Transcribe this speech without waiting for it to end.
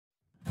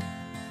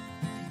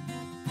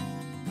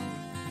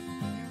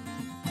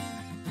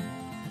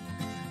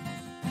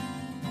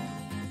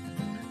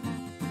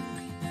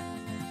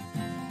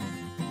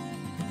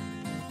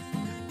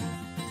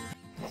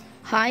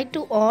Hi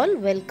to all,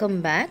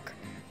 welcome back.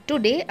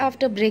 Today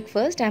after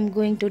breakfast I am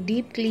going to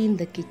deep clean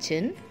the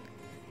kitchen.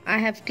 I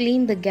have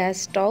cleaned the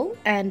gas stove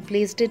and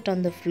placed it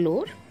on the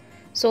floor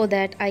so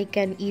that I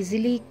can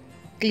easily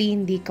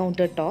clean the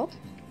countertop.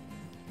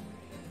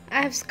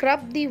 I have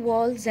scrubbed the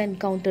walls and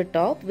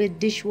countertop with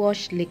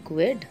dishwash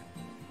liquid.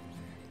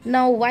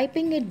 Now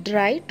wiping it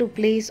dry to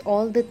place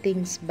all the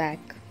things back.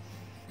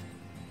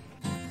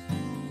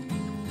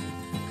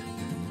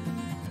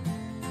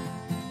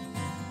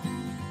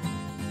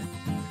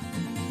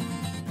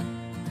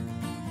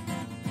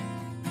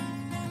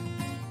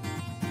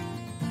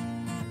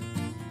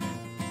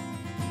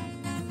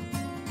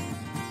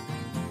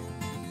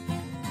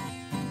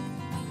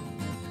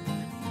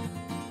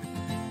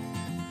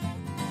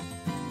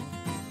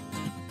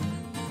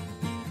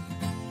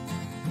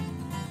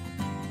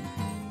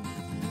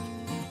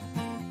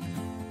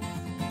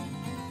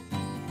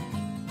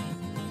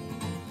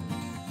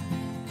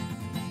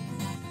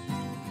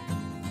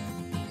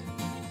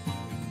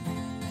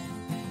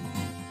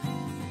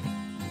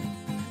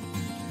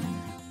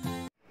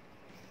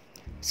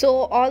 So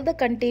all the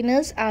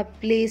containers are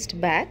placed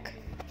back.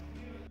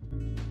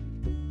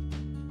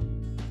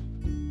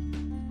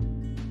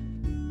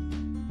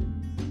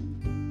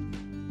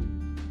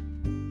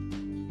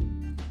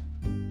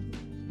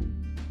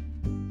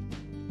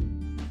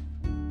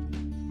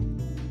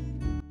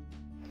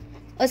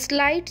 A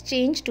slight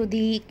change to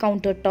the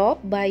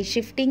countertop by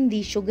shifting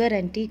the sugar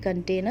and tea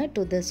container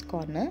to this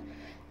corner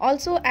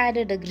also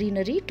added a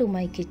greenery to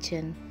my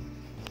kitchen.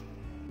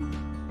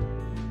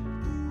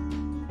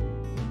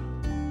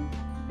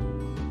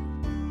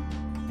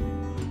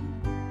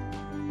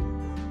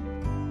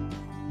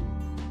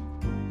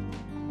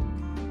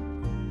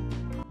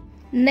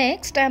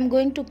 Next I am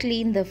going to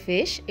clean the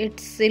fish.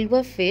 It's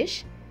silver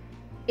fish.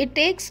 It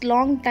takes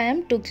long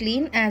time to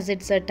clean as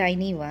it's a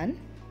tiny one.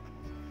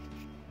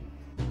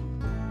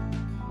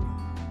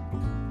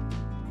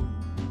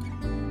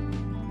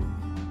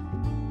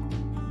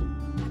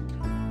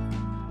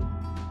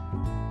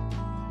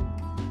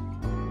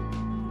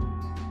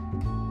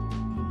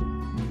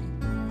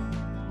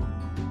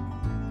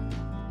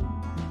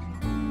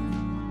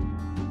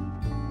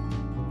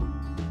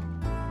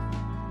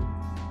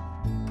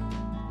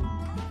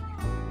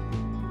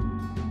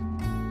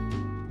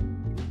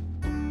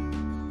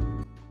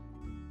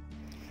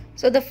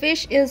 So the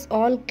fish is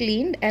all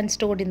cleaned and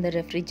stored in the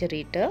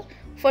refrigerator.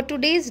 For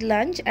today's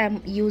lunch I am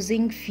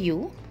using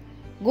few.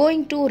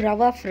 Going to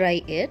rava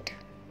fry it.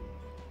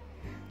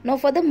 Now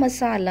for the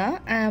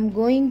masala I am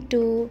going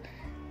to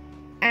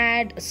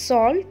add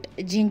salt,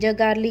 ginger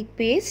garlic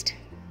paste,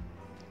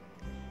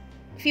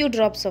 few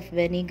drops of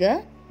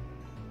vinegar,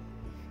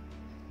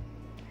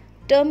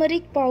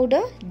 turmeric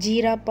powder,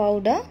 jeera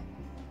powder,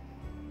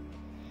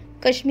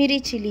 Kashmiri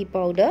chili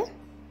powder.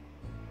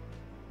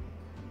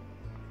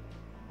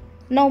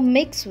 Now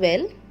mix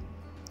well.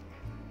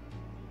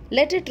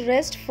 Let it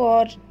rest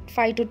for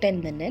 5 to 10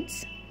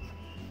 minutes.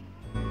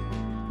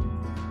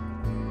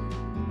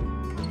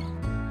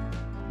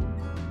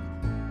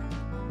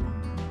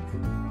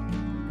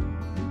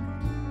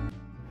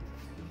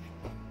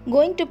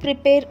 Going to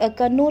prepare a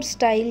Kannur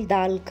style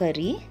dal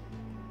curry.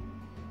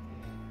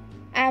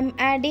 I am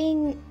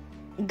adding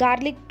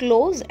garlic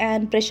cloves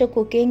and pressure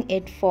cooking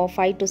it for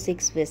 5 to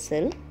 6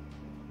 whistles.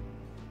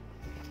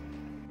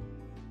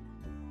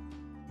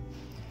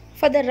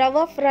 For the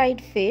rava fried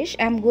fish,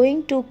 I am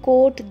going to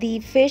coat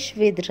the fish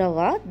with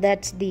rava,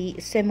 that's the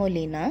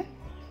semolina.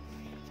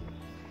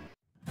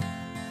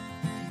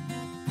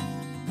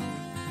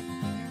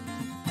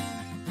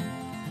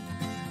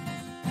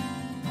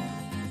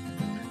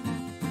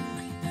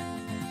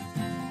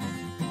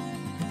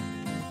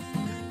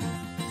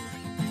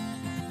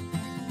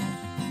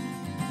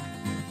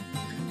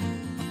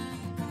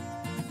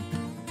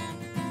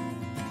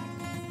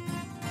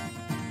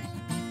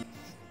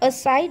 A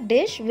side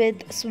dish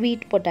with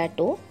sweet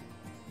potato.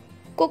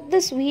 Cook the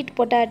sweet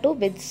potato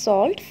with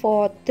salt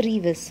for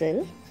 3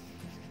 whistles.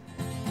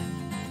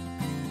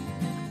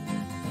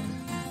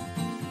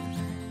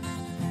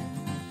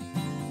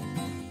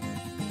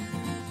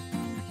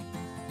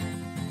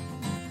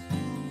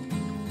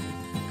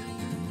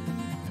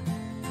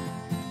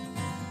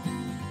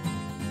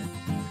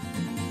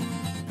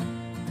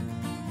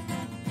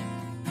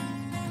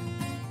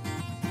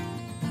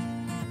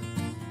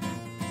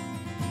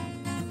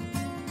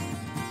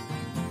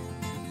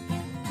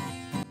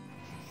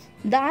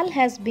 Dal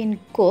has been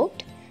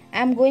cooked.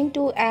 I am going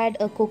to add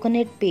a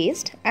coconut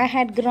paste. I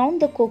had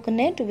ground the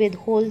coconut with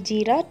whole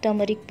jeera,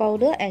 turmeric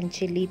powder and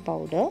chili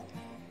powder.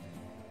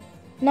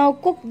 Now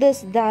cook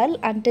this dal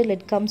until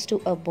it comes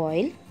to a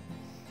boil.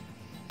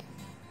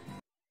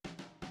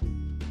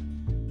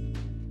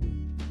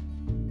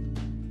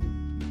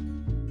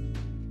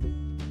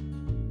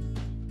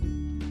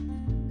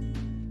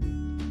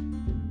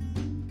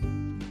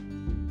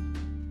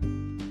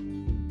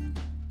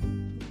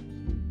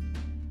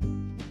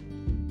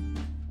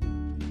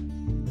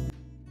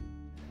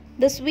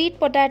 The sweet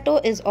potato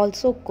is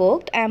also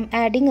cooked. I am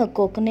adding a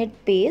coconut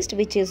paste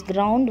which is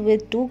ground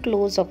with 2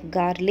 cloves of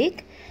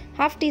garlic,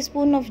 half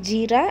teaspoon of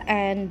jeera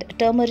and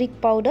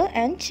turmeric powder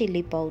and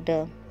chili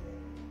powder.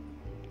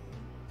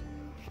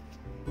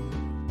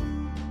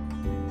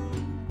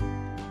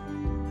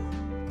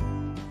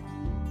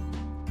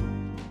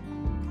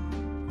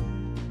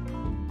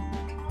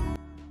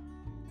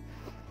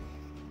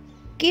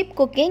 Keep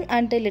cooking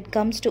until it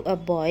comes to a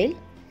boil.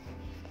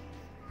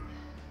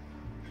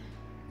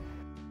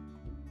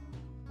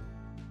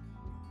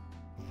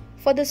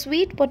 For the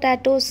sweet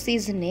potato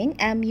seasoning,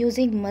 I am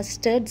using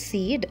mustard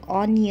seed,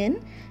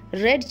 onion,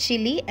 red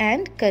chili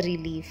and curry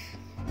leaf.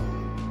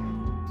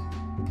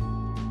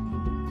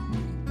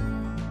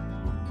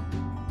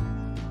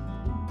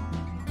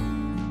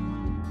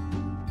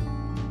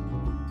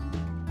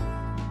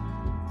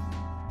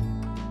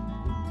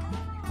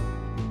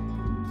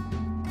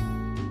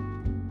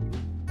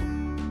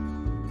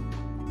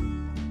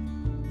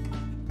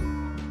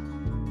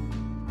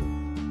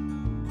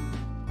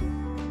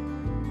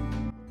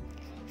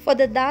 For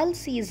the dal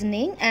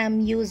seasoning, I am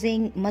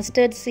using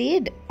mustard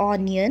seed,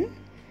 onion.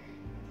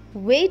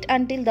 Wait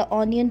until the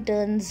onion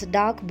turns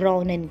dark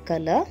brown in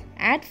color.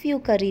 Add few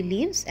curry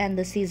leaves and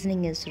the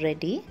seasoning is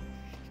ready.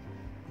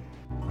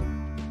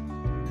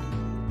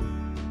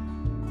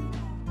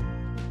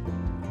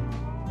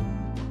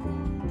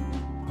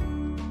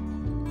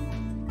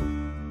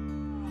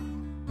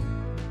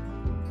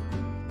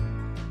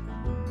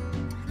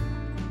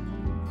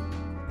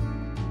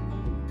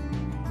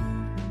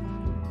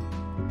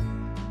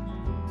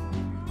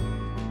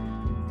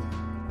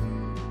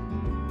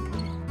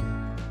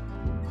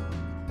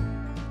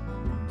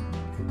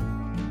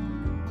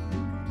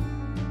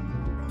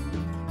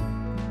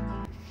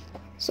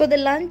 So the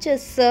lunch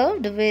is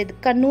served with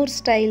Kannur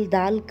style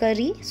dal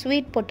curry,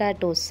 sweet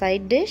potato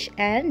side dish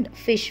and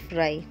fish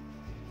fry.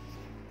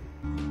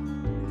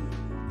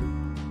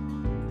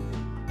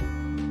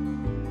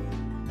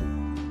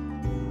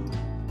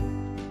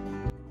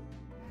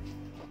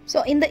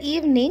 So in the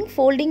evening,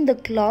 folding the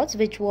cloths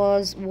which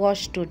was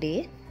washed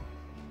today.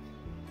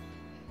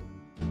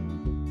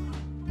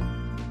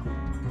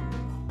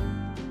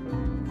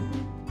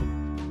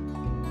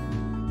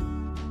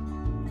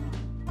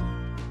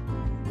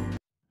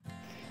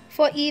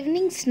 For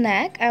evening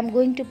snack, I am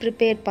going to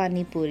prepare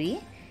pani puri.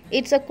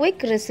 It's a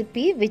quick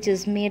recipe which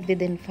is made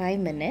within 5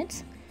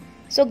 minutes.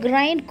 So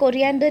grind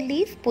coriander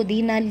leaf,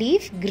 pudina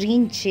leaf,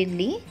 green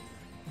chilli,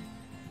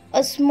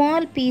 a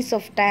small piece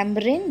of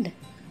tamarind,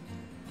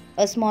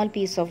 a small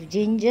piece of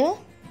ginger,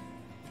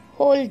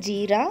 whole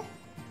jeera,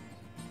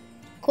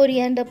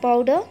 coriander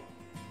powder,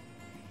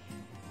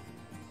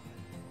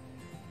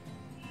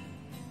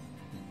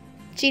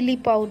 chili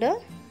powder,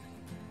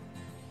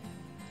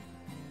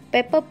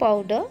 pepper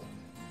powder,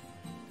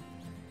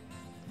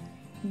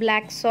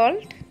 black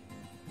salt,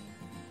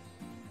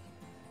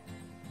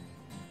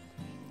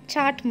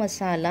 chaat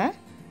masala.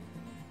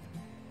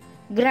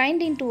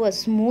 Grind into a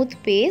smooth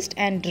paste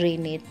and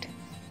drain it.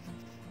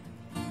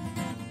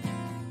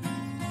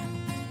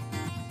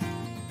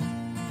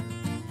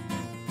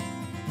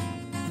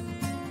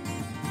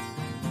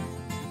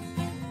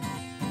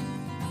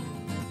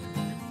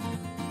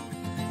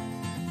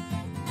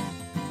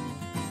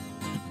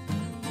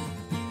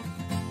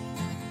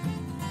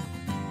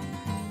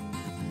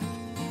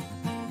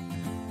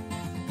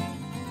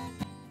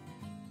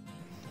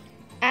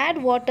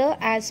 Add water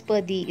as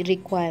per the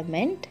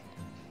requirement.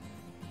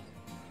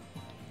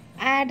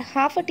 Add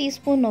half a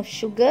teaspoon of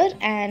sugar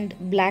and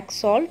black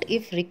salt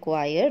if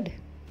required.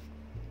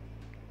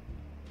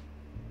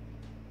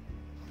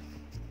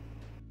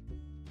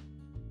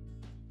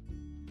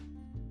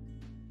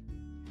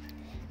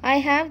 I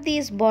have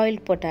these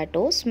boiled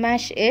potatoes.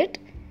 Mash it.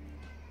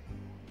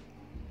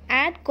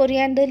 Add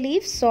coriander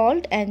leaf,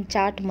 salt and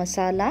chaat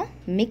masala.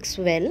 Mix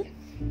well.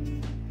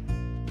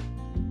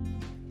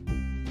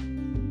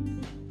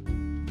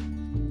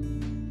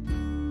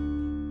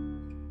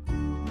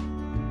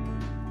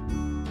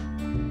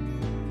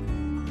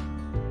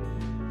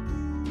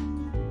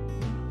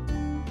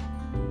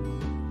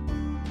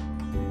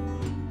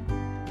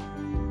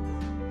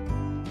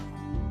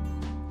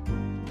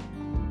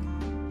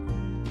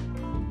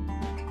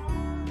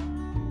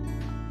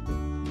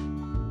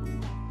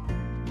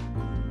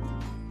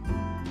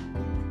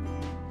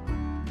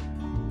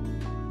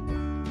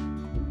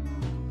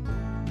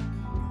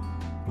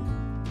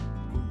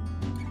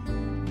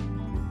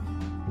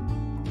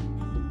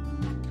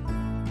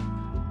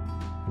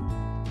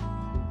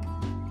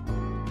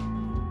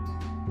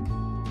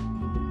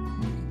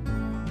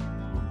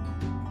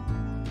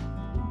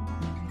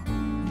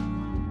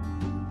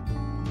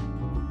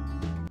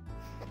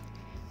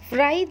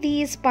 Fry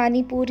these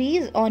pani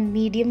puris on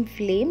medium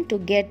flame to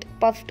get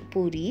puffed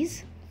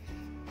puris.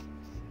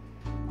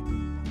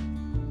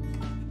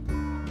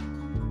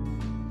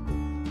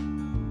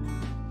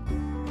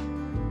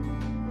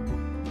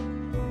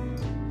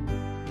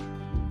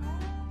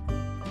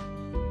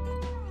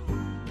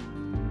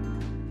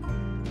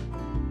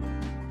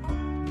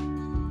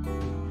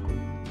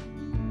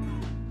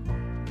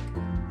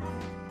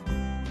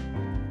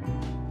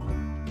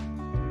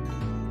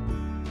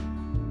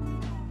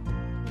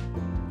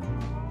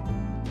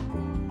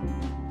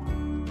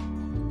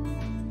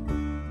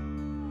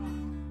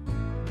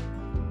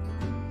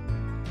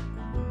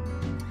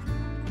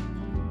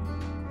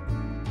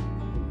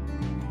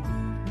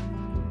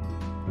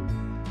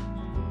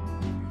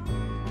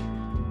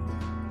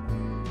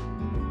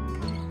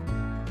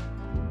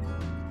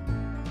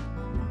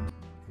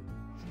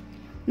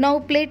 Now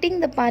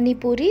plating the pani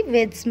puri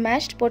with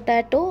smashed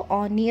potato,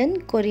 onion,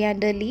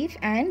 coriander leaf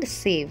and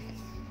save.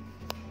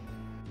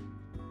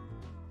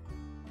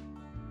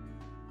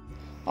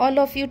 All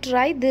of you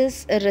try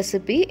this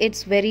recipe,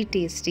 it's very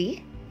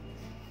tasty.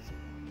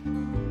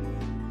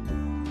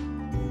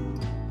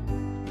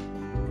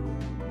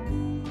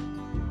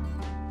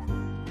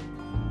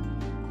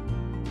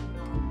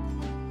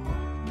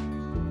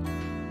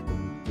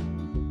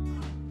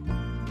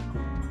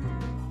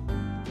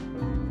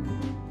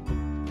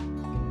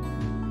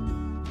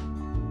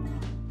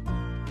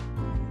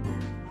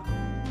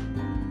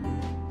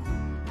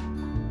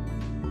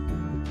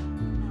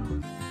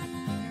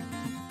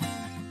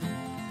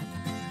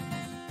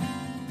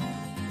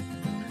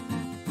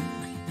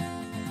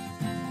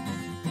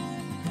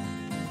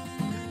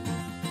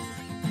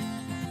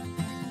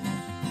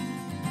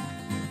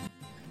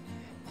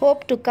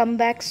 Hope to come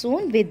back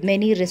soon with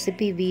many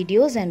recipe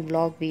videos and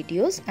vlog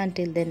videos.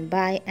 Until then,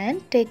 bye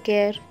and take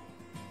care.